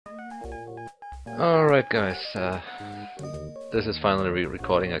Alright guys, this is finally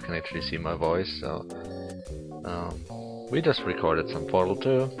re-recording. I can actually see my voice, so we just recorded some Portal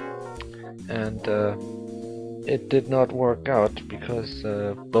 2 and it did not work out because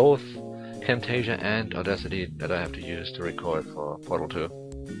both Camtasia and Audacity that I have to use to record for Portal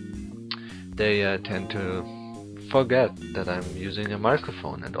 2, they tend to forget that I'm using a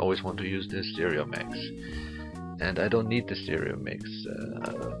microphone and always want to use the stereo mix. And I don't need the stereo mix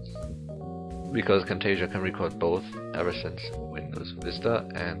because Camtasia can record both ever since Windows Vista,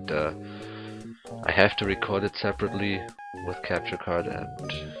 and I have to record it separately with Capture Card and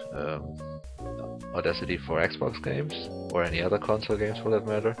Audacity for Xbox games, or any other console games for that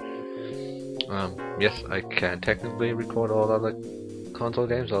matter. Yes, I can technically record all other console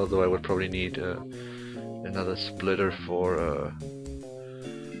games, although I would probably need another splitter for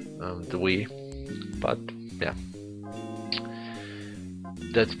the Wii, but yeah.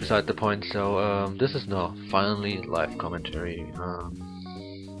 That's beside the point. So this is now finally live commentary.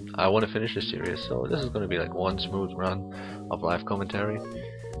 I want to finish the series, so this is going to be like one smooth run of live commentary,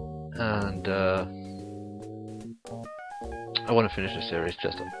 and I want to finish the series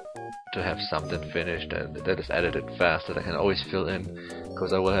just to have something finished and that is edited fast, that I can always fill in,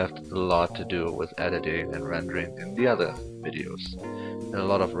 because I will have a lot to do with editing and rendering in the other videos, and a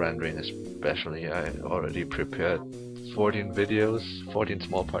lot of rendering especially. I already prepared 14 videos, 14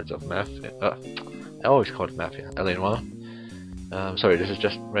 small parts of Mafia. I always call it Mafia, L.A. Noire. Sorry, this is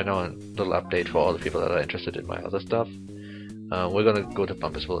just right now a little update for all the people that are interested in my other stuff. We're gonna go to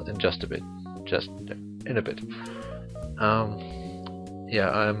Bumpersville in just a bit. Just in a bit. Yeah,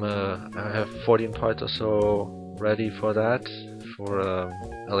 I have 14 parts or so ready for that, for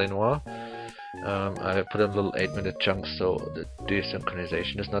L.A. Noire. I put in little 8-minute chunks so the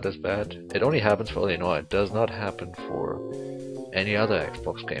desynchronization is not as bad. It only happens for L.A. Noire. It does not happen for any other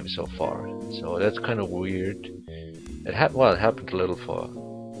Xbox game so far. So that's kind of weird. It happened a little for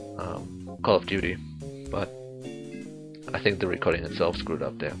Call of Duty, but I think the recording itself screwed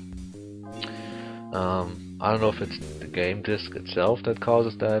up there. I don't know if it's the game disc itself that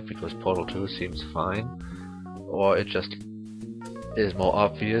causes that, because Portal 2 seems fine, or it just is more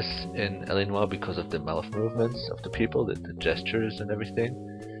obvious in L.A. Noire because of the mouth movements of the people, the gestures and everything,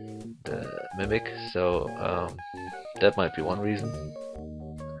 the mimic, so that might be one reason.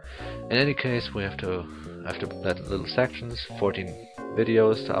 In any case, I have to put little sections, 14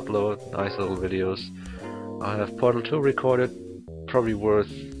 videos to upload, nice little videos. I have Portal 2 recorded, probably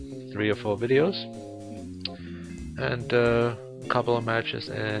worth 3 or 4 videos, and a couple of matches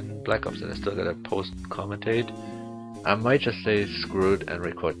in Black Ops that I still gotta post-commentate. I might just say screw it and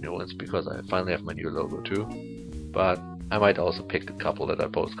record new ones because I finally have my new logo too, but I might also pick a couple that I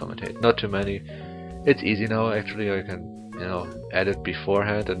post-commentate. Not too many. It's easy now actually. I can, edit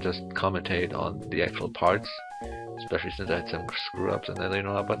beforehand and just commentate on the actual parts, especially since I had some screw-ups and then,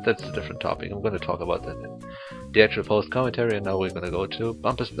 but that's a different topic. I'm going to talk about that in the actual post-commentary, and now we're going to go to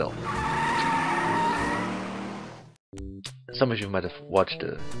Bumpersville. Some of you might have watched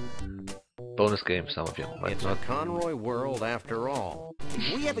the bonus game, some of you might not. It's a Conroy world after all.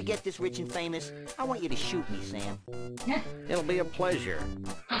 If we ever get this rich and famous, I want you to shoot me, Sam. It'll be a pleasure.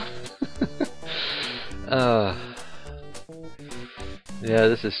 Yeah,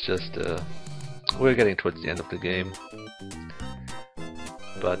 this is just, we're getting towards the end of the game.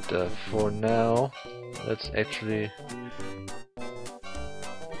 But for now, let's actually,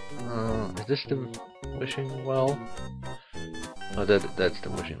 is this the wishing well? Oh, that's the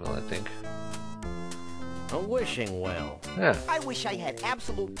wishing well, I think. A wishing well. Yeah. I wish I had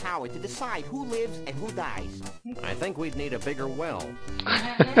absolute power to decide who lives and who dies. I think we'd need a bigger well.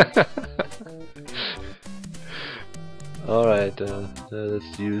 Alright,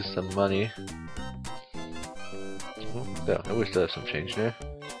 let's use some money. Oh, yeah, I wish I had some change there.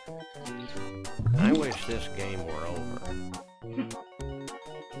 I wish this game were over.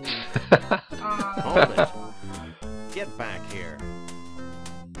 Hold it. Get back here.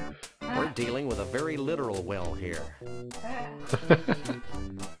 We're dealing with a very literal well here.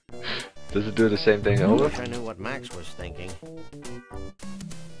 Does it do the same thing I over? wish I knew what Max was thinking.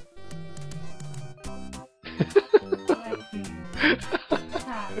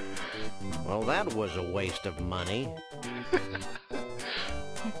 Well, that was a waste of money.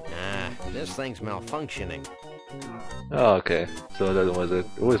 This thing's malfunctioning. Oh, okay. So that was it.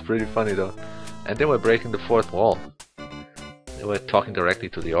 It was pretty funny though. And they were breaking the fourth wall. They were talking directly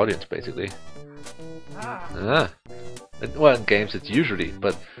to the audience, basically. Well, in games it's usually,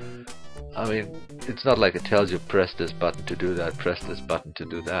 but I mean, it's not like it tells you press this button to do that, press this button to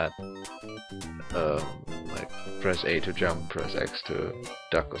do that. Like press A to jump, press X to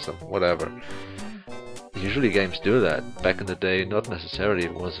duck or something, whatever. Usually games do that. Back in the day, not necessarily.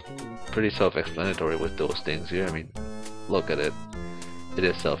 It was pretty self-explanatory with those things here. I mean, look at it. It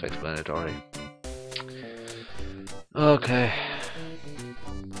is self-explanatory. Okay.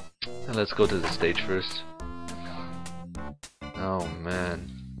 And let's go to the stage first. Oh man.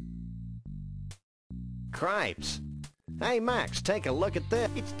 Cripes. Hey Max, take a look at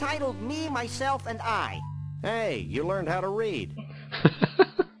this. It's titled Me, Myself, and I. Hey, you learned how to read.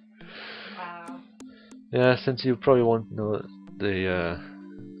 Wow. Yeah, since you probably won't know the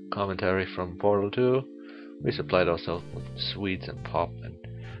commentary from Portal 2, we supplied ourselves with sweets and pop and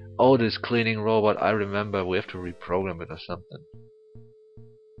oh, this cleaning robot, I remember we have to reprogram it or something.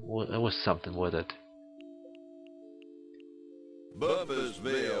 There was something with it.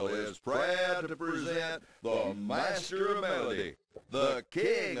 Bumpusville is proud to present the Master of Melody, the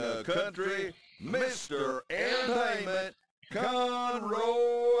King of Country, Mr. Entertainment,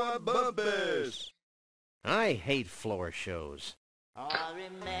 Conroy Bumpus. I hate floor shows. I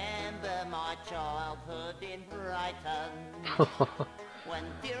remember my childhood in Brighton, when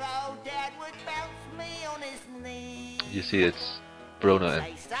dear old Dad would bounce me on his knee. You see, it's Bruno and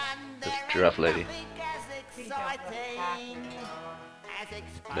Say, son, the there ain't giraffe lady. nothing as exciting as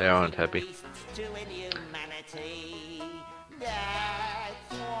They aren't exposing happy. beasts to inhumanity. That's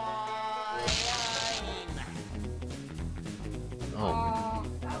why I'm Oh,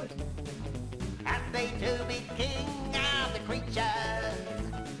 That was happy to be king of the creatures.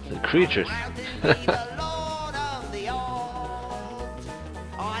 the creatures. Proud to be the lord of the old.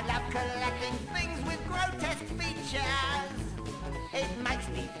 I love collecting things with grotesque features. It makes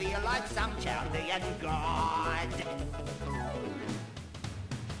me feel like some Chaldean god.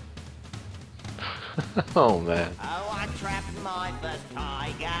 Oh man. Oh, I trapped my first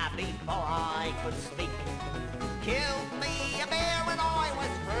tiger before I could speak. Killed me a bear when I was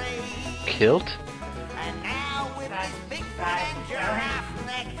 3. Killed? And now with this big fat and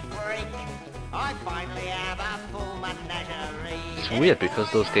giraffe-necked freak, I finally have a full menagerie. It's weird because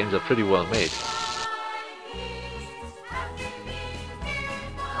those games are pretty well made.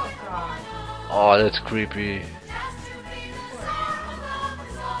 oh god. Oh, that's creepy.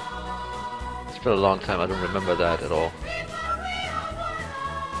 It's been a long time, I don't remember that at all.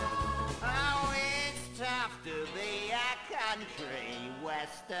 Oh, it's tough to be a country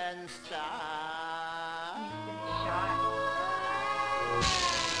western star. Shot.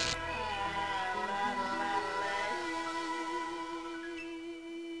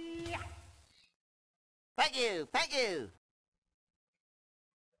 Thank you, thank you.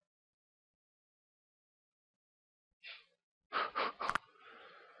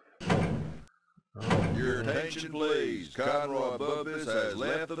 Your attention please, Conroy Bumpus has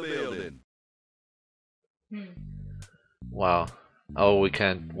left the building. Wow. Oh, we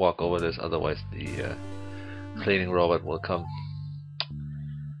can't walk over this, otherwise the cleaning robot will come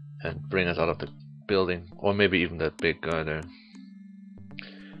and bring us out of the building, or maybe even that big guy there.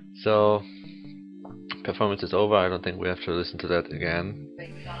 So, performance is over. I don't think we have to listen to that again.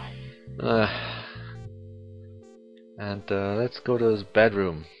 Thank god. And let's go to his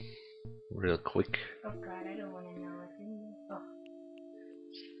bedroom real quick. Oh god, I don't want to know what's in there. Oh.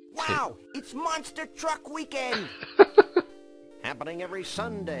 Wow, it's Monster Truck Weekend. Happening every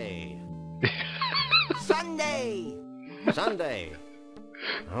Sunday. Sunday. Sunday.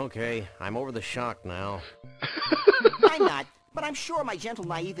 Okay, I'm over the shock now. I'm not, but I'm sure my gentle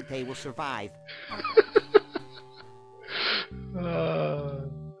naivete will survive.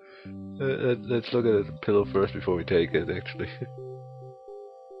 Let's look at the pillow first before we take it, actually.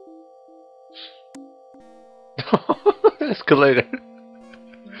 Escalator.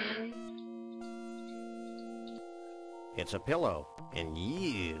 It's a pillow, and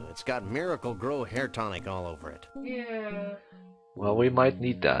it's got Miracle Grow hair tonic all over it. Yeah. Well, we might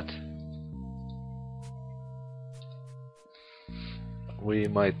need that. We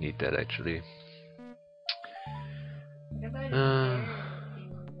might need that, actually. What about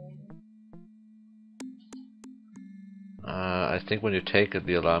I think when you take it,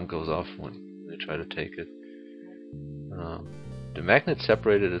 the alarm goes off when you try to take it. The magnet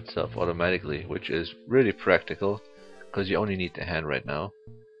separated itself automatically, which is really practical, because you only need the hand right now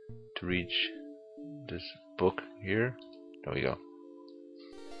to reach this book here. There we go.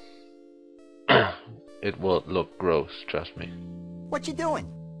 It will look gross, trust me. What you doing?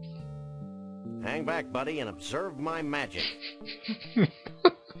 Hang back, buddy, and observe my magic.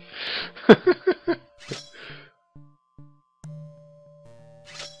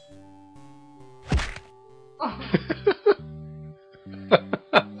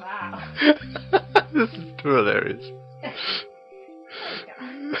 wow. This is too hilarious.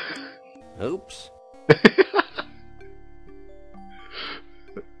 Oops.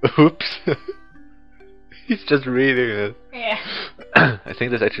 Oops. He's just reading it. Yeah. I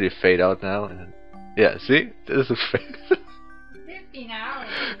think this actually fade out now. And yeah, see? This is fade. 15 hours.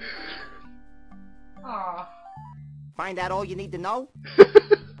 Aw. Find out all you need to know?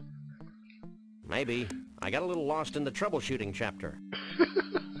 Maybe. I got a little lost in the troubleshooting chapter.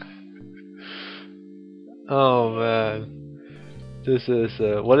 Oh man. This is,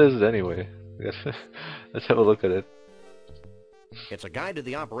 what is it anyway? Let's have a look at it. It's a guide to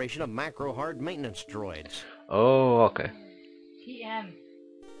the operation of macro hard maintenance droids. Oh, okay. TM.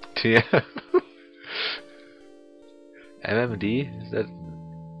 TM. MMD? Is that...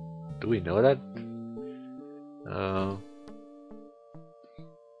 Do we know that?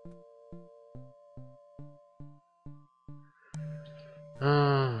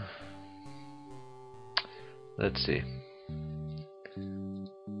 Let's see.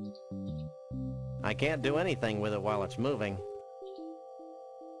 I can't do anything with it while it's moving.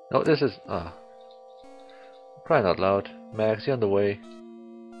 No, this is... crying out loud. Max, you're on the way.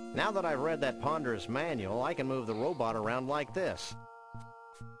 Now that I've read that ponderous manual, I can move the robot around like this.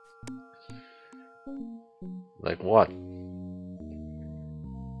 Like what?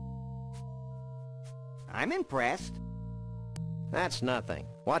 I'm impressed. That's nothing.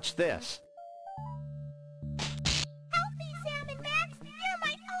 Watch this. Help me, Sam and Max! You're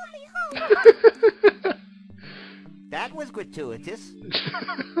my only hope! That was gratuitous.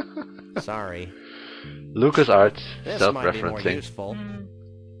 Sorry. LucasArts This might be more self-referencing. useful.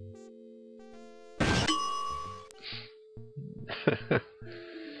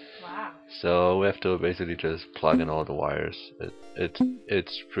 Wow. So we have to basically just plug in all the wires.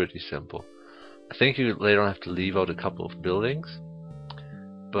 It's pretty simple. I think you later on have to leave out a couple of buildings,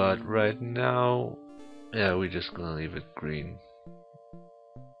 but right now, yeah, we're just gonna leave it green.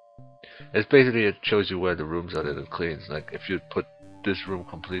 It's basically, it shows you where the rooms are that it cleans. Like if you put this room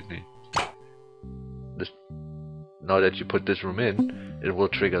completely, now that you put this room in, it will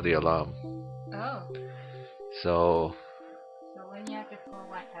trigger the alarm. Oh. So So when you have to pull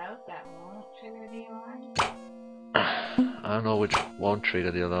one out, that won't trigger the alarm? I don't know which won't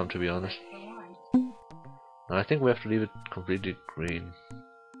trigger the alarm, to be honest. The one. No, I think we have to leave it completely green.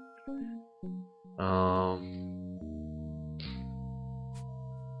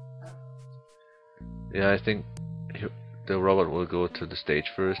 Yeah, I think the robot will go to the stage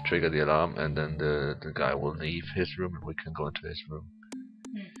first, trigger the alarm, and then the guy will leave his room and we can go into his room.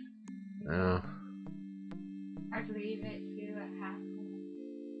 I'd leave it to at half.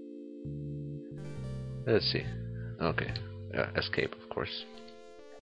 Let's see. Okay. Yeah, escape, of course.